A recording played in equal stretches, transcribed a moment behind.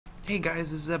Hey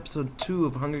guys, this is episode 2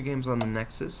 of Hunger Games on the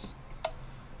Nexus.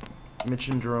 Mitch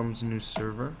and Jerome's new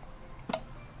server.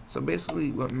 So basically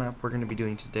what map we're going to be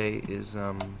doing today is,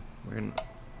 oh,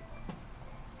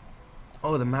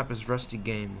 the map is Rusty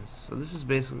Games. So this is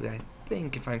basically, I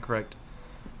think, if I'm correct,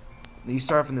 you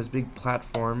start off in this big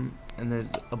platform, and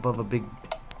there's above a big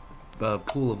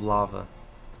pool of lava.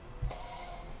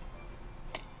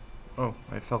 Oh,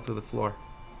 I fell through the floor.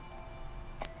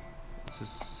 This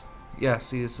is... yeah,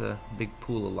 see, it's a big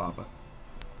pool of lava.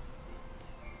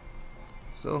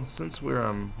 So since we're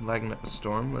lagging up a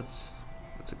storm, let's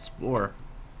explore.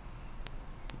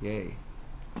 Yay!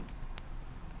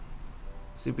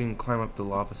 See if we can climb up the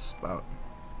lava spout.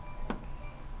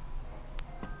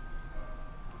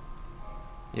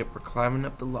 Yep, we're climbing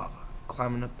up the lava,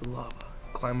 climbing up the lava,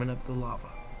 climbing up the lava.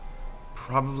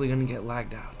 Probably gonna get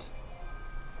lagged out.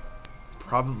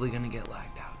 Probably gonna get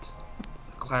lagged out.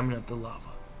 Climbing up the lava.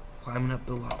 Climbing up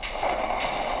the lava.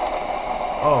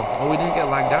 Oh, well, we didn't get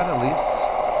lagged out at least.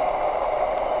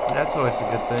 That's always a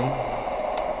good thing.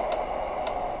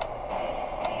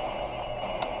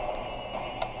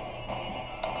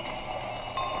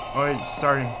 Alright, it's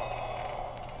starting.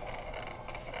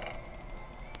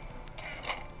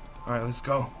 Alright, let's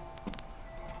go.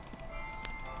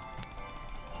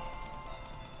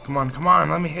 Come on,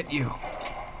 let me hit you.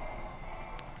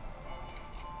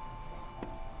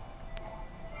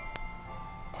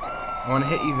 I want to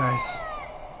hit you guys.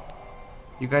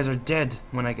 You guys are dead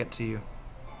when I get to you.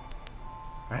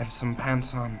 I have some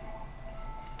pants on.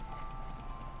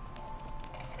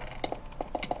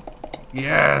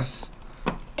 Yes!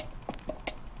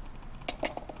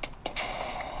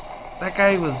 That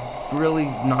guy was really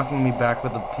knocking me back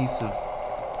with a piece of...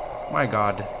 my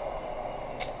god.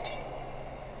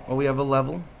 Well, we have a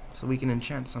level, so we can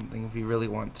enchant something if we really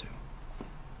want to.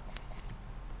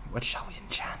 What shall we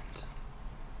enchant?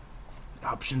 The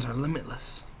options are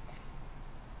limitless.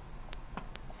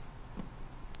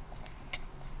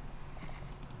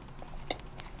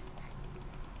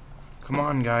 Come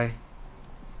on, guy.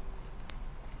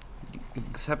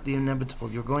 Accept the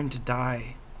inevitable. You're going to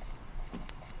die.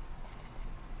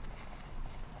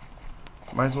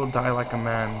 Might as well die like a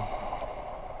man.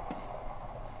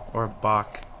 Or a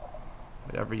bok.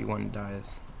 Whatever you want to die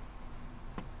as.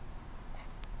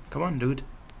 Come on, dude.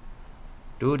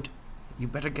 Dude. You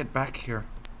better get back here.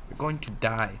 You're going to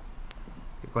die.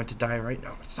 You're going to die right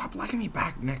now. Stop lagging me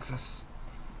back, Nexus.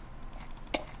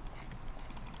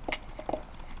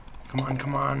 Come on.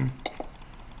 Come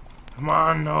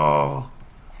on, no.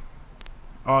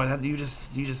 Oh, that you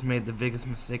just made the biggest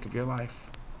mistake of your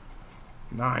life.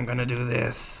 Now I'm gonna do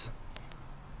this.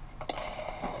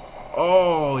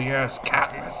 Oh, yes,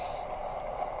 Katniss.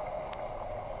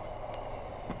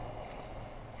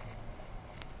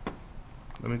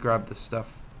 Let me grab this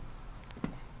stuff.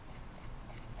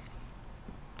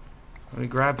 Let me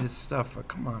grab his stuff. Oh,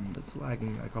 come on, it's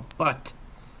lagging like a butt.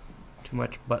 Too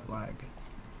much butt lag.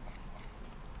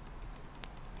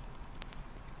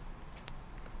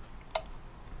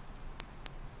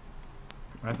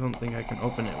 I don't think I can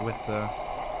open it with the...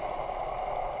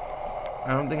 I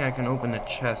don't think I can open a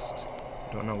chest.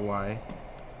 Don't know why.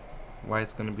 Why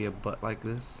it's gonna be a butt like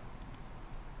this.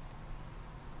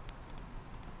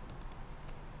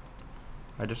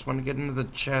 I just want to get into the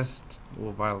chest.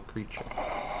 Oh, vile creature.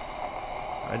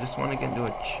 I just want to get into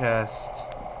a chest.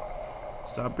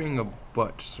 Stop being a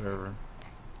butt server.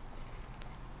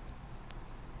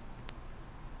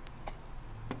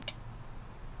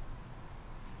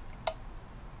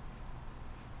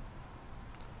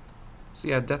 So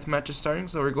yeah, deathmatch is starting,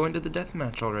 so we're going to the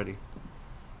deathmatch already.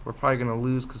 We're probably gonna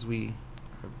lose because we...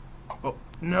 oh,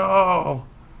 no!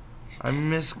 I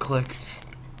misclicked.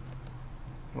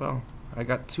 Well, I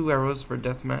got 2 arrows for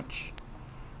deathmatch.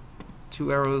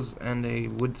 2 arrows and a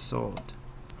wood sword.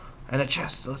 And a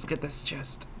chest. Let's get this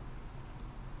chest.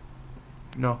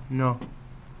 No. No,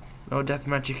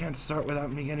 deathmatch, you can't start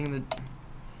without me getting the...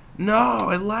 No!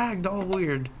 I lagged all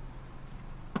weird.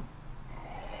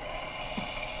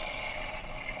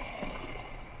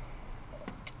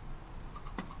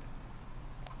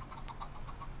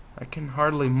 I can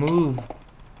hardly move.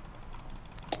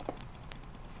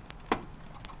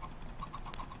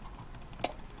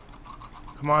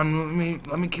 Come on,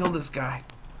 let me kill this guy.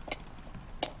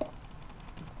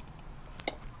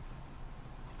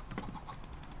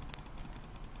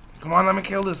 Come on, let me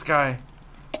kill this guy.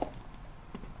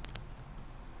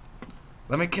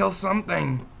 Let me kill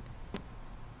something.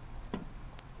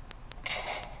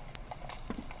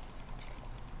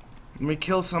 Let me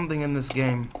kill something in this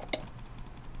game.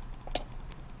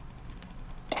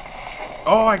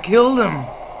 Oh, I killed him!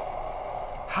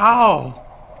 How?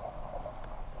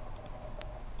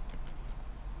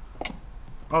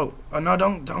 Oh, no,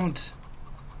 don't.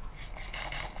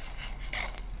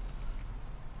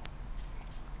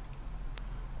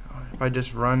 If I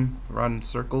just run in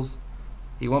circles,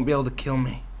 he won't be able to kill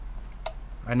me.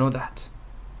 I know that.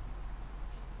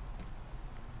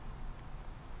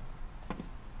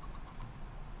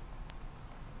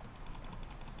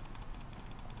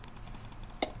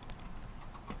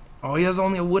 Oh, he has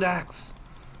only a wood axe.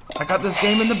 I got this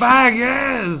game in the bag,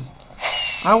 yes!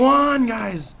 I won,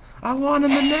 guys! I won in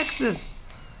the Nexus!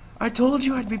 I told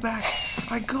you I'd be back.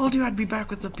 I told you I'd be back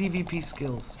with the PvP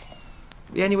skills.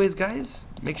 Anyways, guys,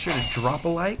 make sure to drop a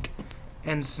like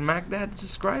and smack that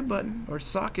subscribe button or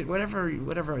socket,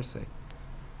 whatever I say.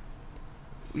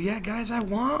 Yeah, guys, I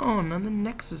won on the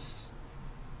Nexus.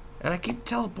 And I keep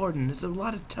teleporting. There's a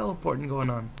lot of teleporting going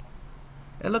on.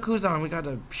 And look who's on. We got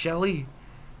a Shelly.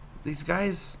 These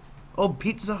guys. Oh,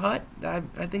 Pizza Hut. I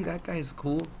think that guy's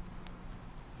cool.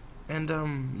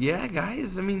 And, yeah,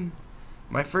 guys. I mean,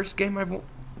 my first game I've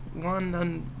won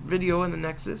on video in the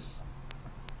Nexus.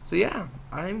 So, yeah,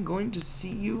 I'm going to see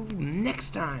you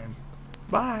next time.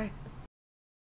 Bye.